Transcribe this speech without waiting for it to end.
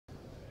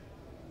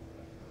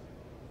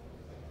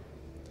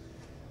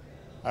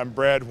I'm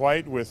Brad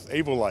White with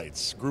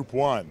Avolites, Group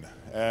 1,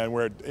 and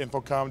we're at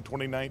InfoComm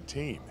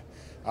 2019.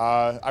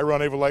 I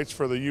run Avolites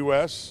for the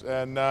US,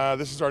 and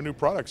this is our new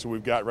product that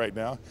we've got right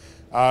now.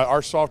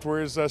 Our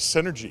software is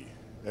Synergy.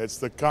 It's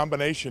the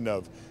combination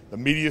of the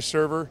media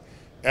server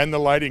and the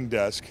lighting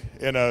desk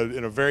in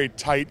a very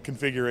tight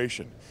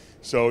configuration.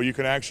 So you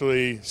can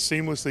actually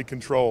seamlessly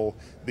control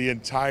the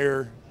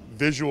entire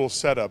visual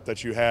setup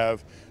that you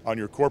have on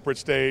your corporate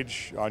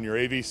stage, on your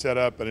AV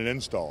setup, and an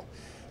install.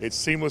 It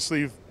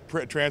seamlessly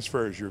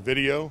transfers your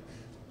video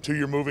to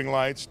your moving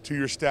lights, to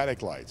your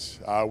static lights,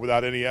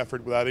 without any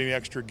effort, without any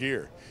extra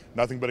gear.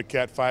 Nothing but a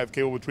Cat5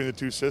 cable between the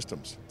two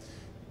systems.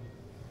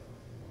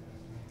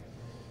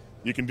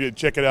 You can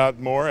check it out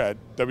more at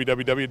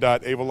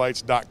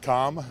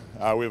www.avolites.com. We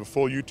have a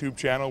full YouTube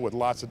channel with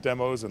lots of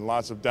demos and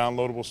lots of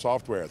downloadable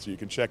software, so you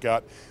can check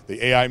out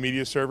the AI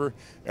media server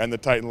and the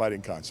Titan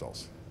lighting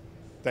consoles.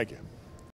 Thank you.